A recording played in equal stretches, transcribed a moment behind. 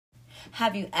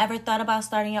Have you ever thought about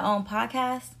starting your own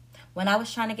podcast? When I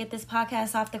was trying to get this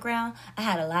podcast off the ground, I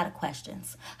had a lot of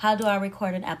questions. How do I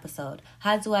record an episode?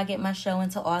 How do I get my show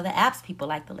into all the apps people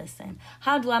like to listen?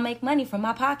 How do I make money from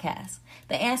my podcast?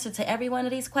 The answer to every one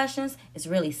of these questions is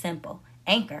really simple.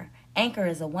 Anchor. Anchor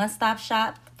is a one-stop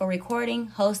shop for recording,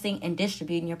 hosting, and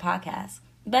distributing your podcast.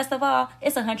 Best of all,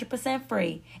 it's 100%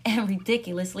 free and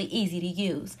ridiculously easy to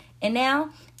use. And now,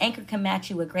 Anchor can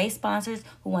match you with great sponsors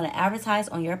who want to advertise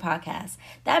on your podcast.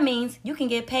 That means you can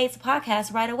get paid to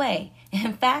podcast right away.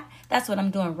 In fact, that's what I'm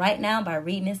doing right now by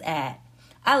reading this ad.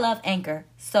 I love Anchor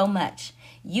so much.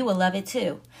 You will love it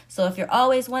too. So if you're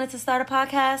always wanting to start a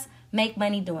podcast, make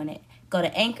money doing it. Go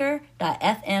to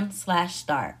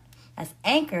anchor.fm/start. That's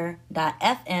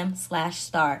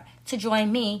anchor.fm/start to join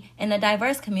me in the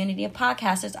diverse community of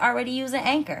podcasters already using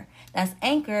Anchor. That's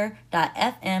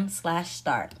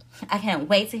anchor.fm/start. I can't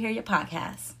wait to hear your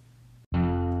podcast.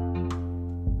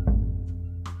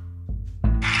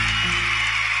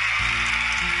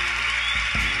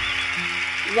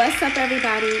 What's up,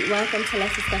 everybody? Welcome to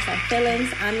Let's Discuss Our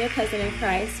Feelings. I'm your cousin in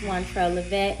Christ, Juantrell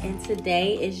Levette, and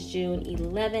today is June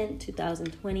 11,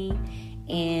 2020.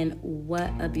 And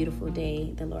what a beautiful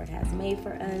day the Lord has made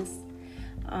for us.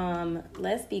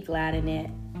 Let's be glad in it.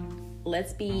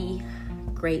 Let's be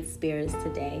great spirits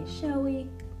today, shall we?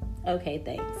 Okay,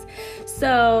 thanks.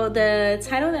 So the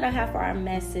title that I have for our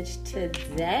message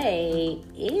today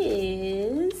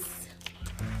is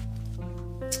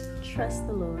Trust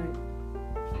the Lord.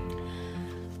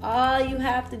 All you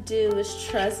have to do is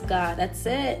trust God. That's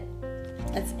it.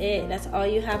 That's it. That's all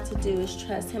you have to do is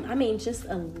trust Him. I mean, just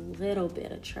a little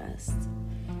bit of trust,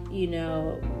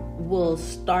 will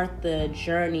start the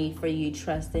journey for you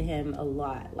trusting Him a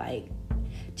lot. Like,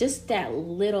 just that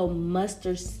little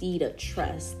mustard seed of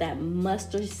trust, that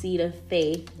mustard seed of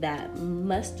faith, that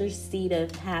mustard seed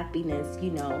of happiness,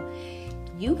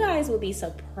 You guys will be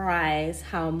surprised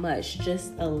how much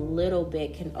just a little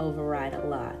bit can override a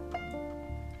lot.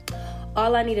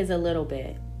 All I need is a little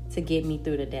bit to get me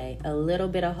through the day. A little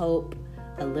bit of hope,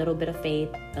 a little bit of faith,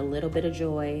 a little bit of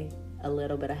joy, a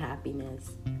little bit of happiness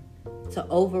to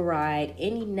override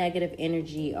any negative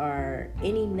energy or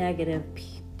any negative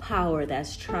power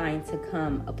that's trying to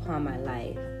come upon my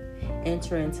life,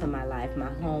 enter into my life,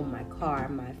 my home, my car,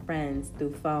 my friends,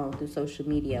 through phone, through social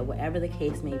media, whatever the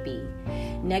case may be.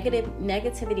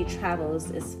 Negativity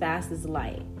travels as fast as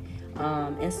light,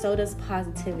 and so does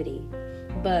positivity.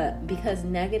 But because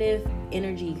negative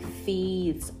energy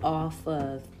feeds off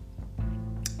of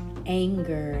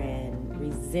anger and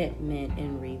resentment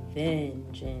and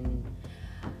revenge and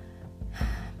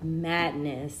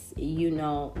madness,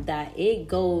 that it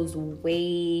goes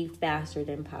way faster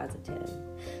than positive.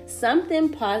 Something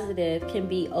positive can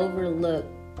be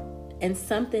overlooked and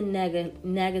something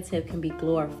negative can be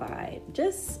glorified.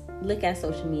 Just look at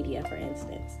social media, for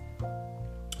instance.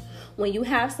 When you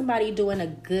have somebody doing a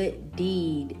good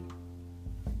deed,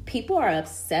 people are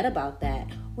upset about that.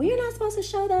 Well, you're not supposed to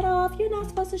show that off. You're not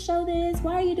supposed to show this.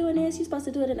 Why are you doing this? You're supposed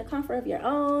to do it in the comfort of your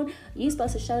own. You're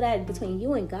supposed to show that between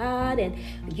you and God. And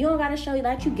you don't got to show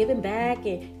that you giving back.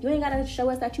 And you ain't got to show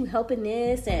us that you helping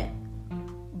this.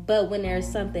 But when there's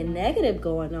something negative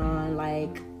going on,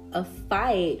 like a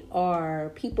fight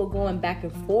or people going back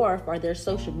and forth or their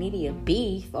social media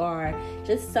beef or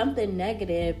just something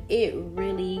negative, it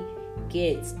really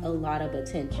gets a lot of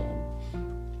attention.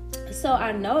 So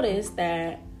I noticed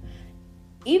that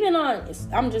even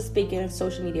I'm just speaking of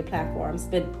social media platforms,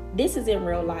 but this is in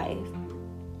real life.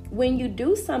 When you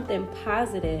do something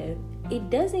positive, it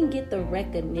doesn't get the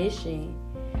recognition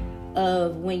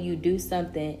of when you do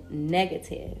something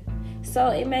negative. So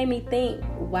it made me think,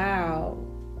 wow,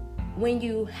 when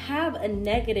you have a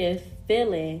negative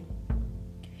feeling,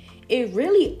 it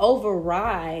really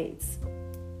overrides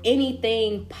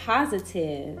anything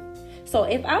positive. So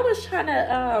if I was trying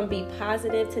to be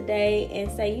positive today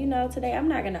and say, today I'm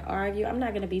not going to argue, I'm not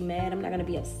going to be mad, I'm not going to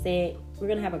be upset, we're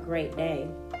going to have a great day.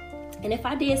 And if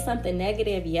I did something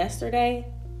negative yesterday,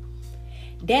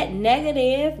 that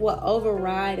negative will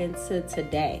override into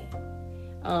today.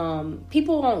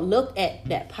 People won't look at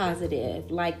that positive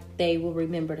like they will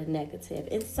remember the negative.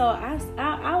 And so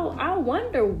I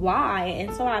wonder why.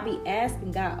 And so I be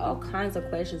asking God all kinds of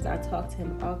questions. I talk to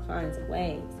Him all kinds of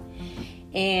ways.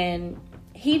 And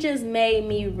He just made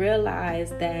me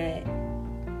realize that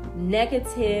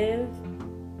negative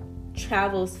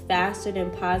travels faster than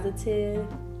positive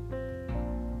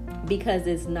because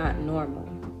it's not normal.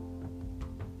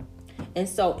 And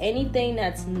so anything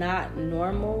that's not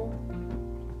normal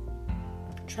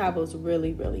travels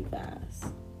really, really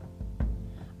fast.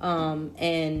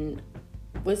 And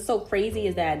what's so crazy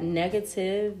is that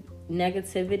negative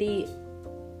negativity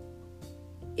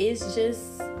is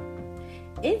just,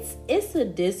 it's a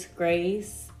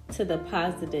disgrace to the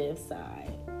positive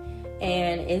side.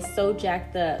 And it's so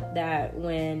jacked up that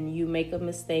when you make a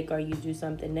mistake or you do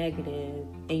something negative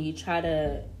and you try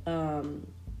to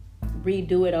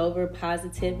redo it over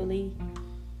positively,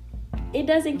 it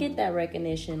doesn't get that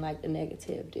recognition like the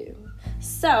negative do.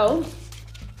 So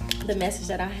the message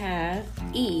that I have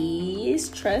is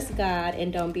trust God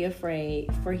and don't be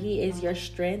afraid, for He is your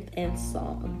strength and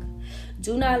song.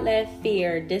 Do not let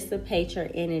fear dissipate your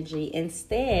energy.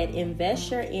 Instead, invest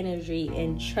your energy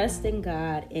in trusting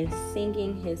God and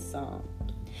singing His song.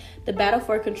 The battle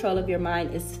for control of your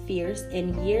mind is fierce,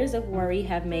 and years of worry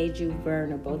have made you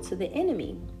vulnerable to the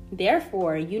enemy.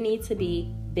 Therefore, you need to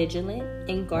be vigilant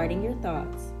in guarding your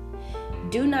thoughts.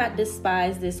 Do not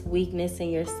despise this weakness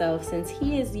in yourself, since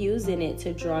He is using it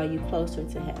to draw you closer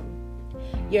to Him.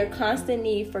 Your constant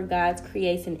need for God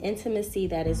creates an intimacy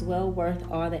that is well worth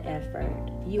all the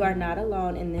effort. You are not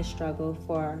alone in this struggle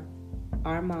for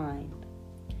our mind.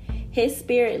 His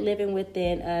Spirit living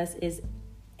within us is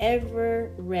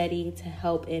ever ready to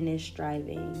help in this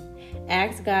striving.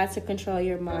 Ask God to control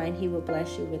your mind. He will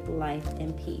bless you with life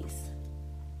and peace.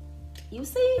 You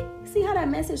see how that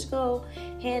message go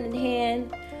hand in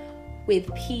hand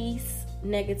with peace,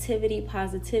 negativity,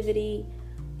 positivity,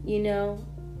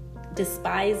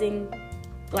 despising.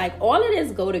 Like, all of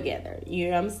this go together. You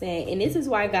know what I'm saying? And this is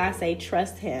why God say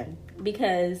trust Him,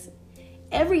 because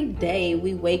every day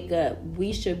we wake up,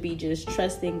 we should be just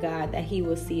trusting God that He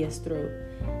will see us through.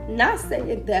 Not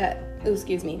saying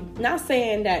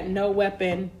that no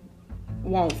weapon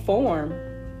won't form,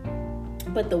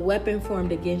 but the weapon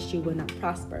formed against you will not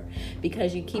prosper,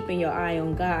 because you're keeping your eye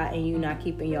on God and you're not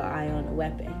keeping your eye on the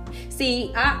weapon.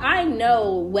 See, I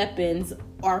know weapons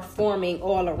are forming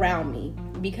all around me,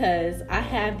 because I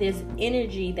have this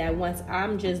energy that once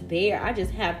I'm just there, I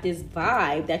just have this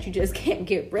vibe that you just can't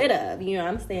get rid of. You know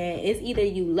what I'm saying? It's either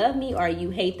you love me or you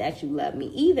hate that you love me.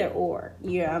 Either or.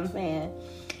 You know what I'm saying?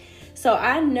 So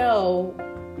I know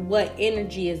what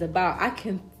energy is about. I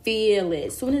can feel it.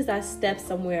 As soon as I step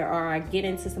somewhere or I get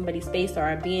into somebody's space or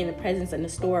I be in the presence in the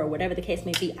store or whatever the case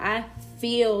may be, I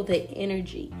feel the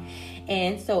energy.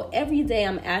 And so every day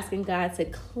I'm asking God to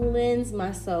cleanse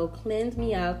my soul, cleanse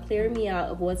me out, clear me out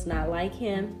of what's not like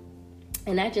Him.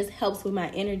 And that just helps with my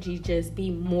energy just be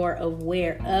more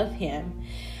aware of Him.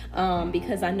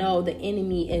 Because I know the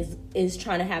enemy is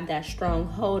trying to have that strong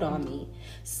hold on me.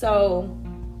 So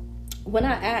when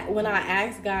I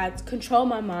ask God, control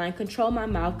my mind, control my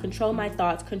mouth, control my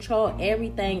thoughts, control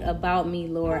everything about me,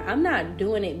 Lord, I'm not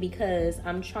doing it because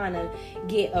I'm trying to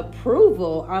get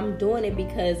approval. I'm doing it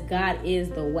because God is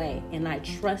the way, and I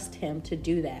trust Him to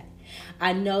do that.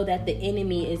 I know that the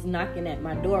enemy is knocking at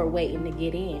my door waiting to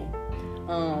get in.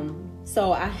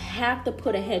 So I have to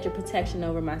put a hedge of protection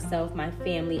over myself, my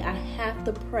family. I have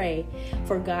to pray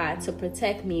for God to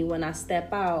protect me when I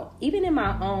step out, even in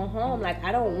my own home. Like,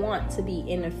 I don't want to be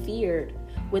interfered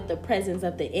with the presence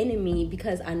of the enemy,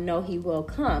 because I know he will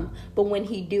come. But when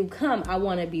he do come, I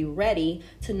want to be ready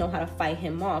to know how to fight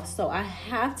him off. So I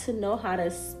have to know how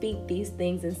to speak these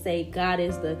things and say, God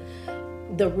is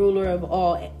the ruler of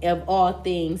all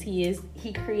things.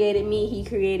 He created me. He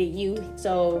created you.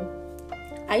 So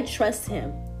I trust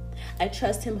him. I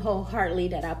trust him wholeheartedly,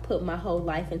 that I put my whole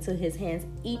life into his hands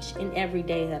each and every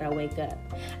day that I wake up.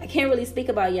 I can't really speak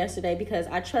about yesterday because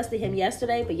I trusted him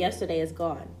yesterday, but yesterday is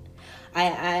gone.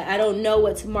 I don't know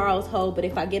what tomorrow's hold, but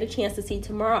if I get a chance to see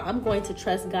tomorrow, I'm going to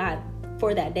trust God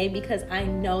for that day, because I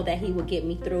know that he will get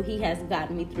me through. He has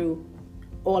gotten me through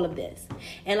all of this.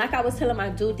 And like I was telling my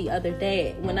dude the other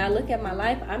day, when I look at my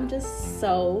life, I'm just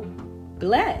so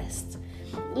blessed.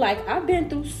 Like, I've been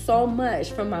through so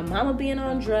much, from my mama being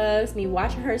on drugs, me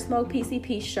watching her smoke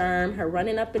PCP Sherm, her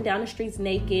running up and down the streets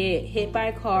naked, hit by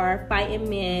a car, fighting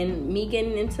men, me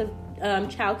getting into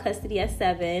child custody at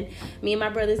 7, me and my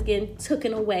brothers getting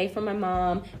taken away from my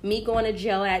mom, me going to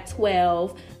jail at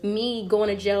 12, me going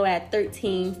to jail at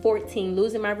 13, 14,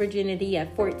 losing my virginity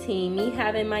at 14, me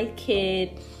having my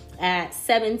kid at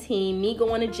 17, me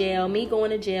going to jail,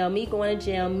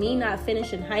 me not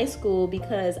finishing high school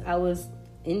because I was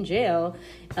in jail,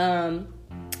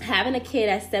 having a kid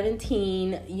at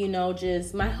 17,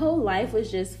 just my whole life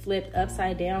was just flipped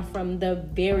upside down from the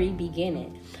very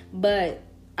beginning. But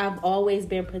I've always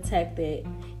been protected.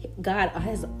 God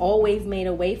has always made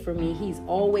a way for me. He's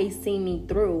always seen me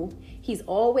through. He's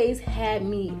always had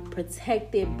me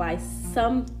protected by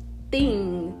some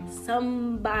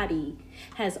somebody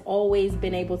has always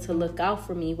been able to look out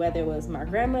for me, whether it was my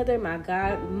grandmother, my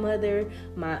godmother,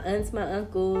 my aunts, my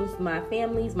uncles, my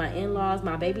families, my in-laws,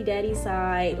 my baby daddy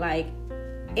side. Like,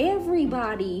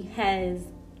 everybody has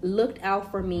looked out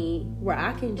for me, where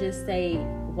I can just say,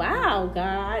 wow,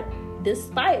 God,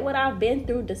 despite what I've been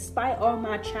through, despite all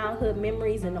my childhood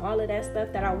memories and all of that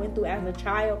stuff that I went through as a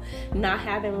child, not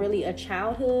having really a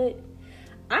childhood,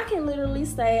 I can literally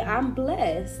say I'm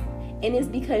blessed. And it's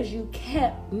because you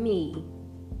kept me.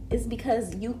 It's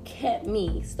because you kept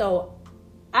me. So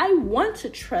I want to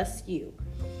trust you.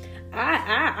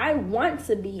 I want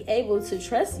to be able to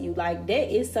trust you. Like,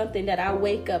 that is something that I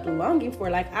wake up longing for.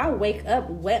 Like, I wake up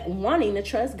wanting to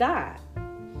trust God.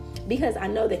 Because I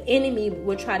know the enemy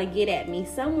would try to get at me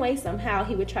some way, somehow.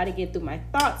 He would try to get through my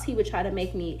thoughts. He would try to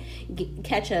make me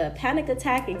catch a panic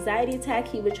attack, anxiety attack.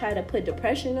 He would try to put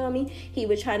depression on me. He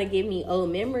would try to give me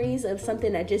old memories of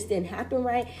something that just didn't happen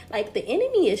right. Like, the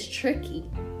enemy is tricky.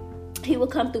 He would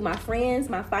come through my friends,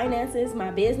 my finances, my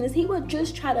business. He would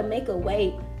just try to make a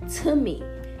way to me.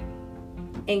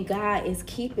 And God is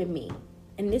keeping me.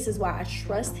 And this is why I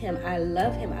trust him. I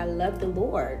love him. I love the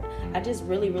Lord. I just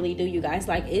really, really do, you guys.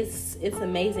 Like, it's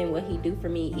amazing what he do for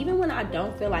me. Even when I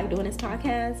don't feel like doing this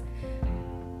podcast,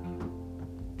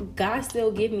 God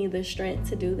still give me the strength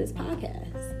to do this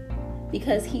podcast.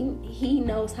 Because he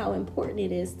knows how important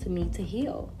it is to me to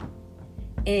heal.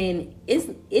 And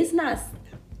it's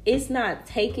not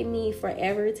taking me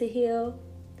forever to heal,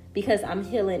 because I'm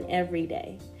healing every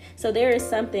day. So there is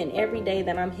something every day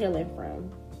that I'm healing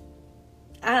from.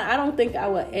 I don't think I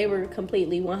will ever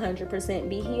completely 100%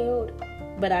 be healed,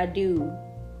 but I do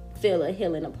feel a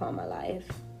healing upon my life.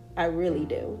 I really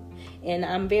do. And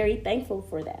I'm very thankful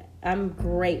for that. I'm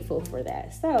grateful for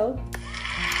that. So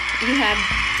you have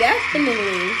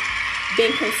definitely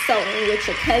been consulting with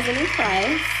your cousin in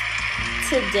Christ.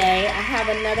 Today, I have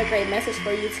another great message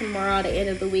for you. Tomorrow, at the end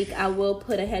of the week, I will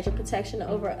put a hedge of protection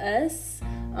over us.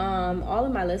 All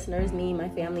of my listeners, me, my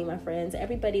family, my friends,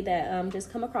 everybody that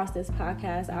just come across this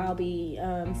podcast, I'll be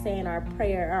saying our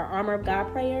Armor of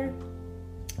God prayer.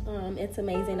 It's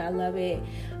amazing. I love it.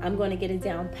 I'm going to get it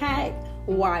down packed.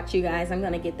 Watch, you guys. I'm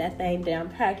going to get that thing down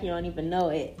packed. You don't even know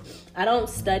it. I don't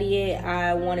study it.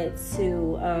 I want it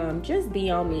to just be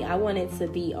on me. I want it to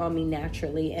be on me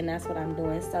naturally, and that's what I'm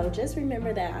doing. So just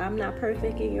remember that I'm not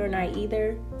perfect and you're not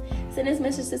either. Send this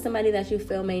message to somebody that you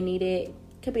feel may need it.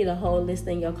 Could be the whole list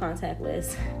in your contact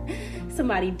list.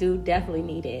 Somebody do definitely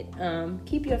need it.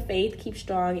 Keep your faith, keep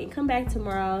strong, and come back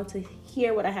tomorrow to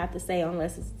hear what I have to say on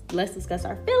Let's Discuss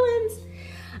Our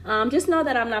Feelings. Just know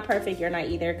that I'm not perfect, you're not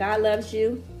either. God loves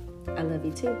you. I love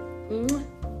you too.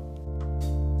 Mwah.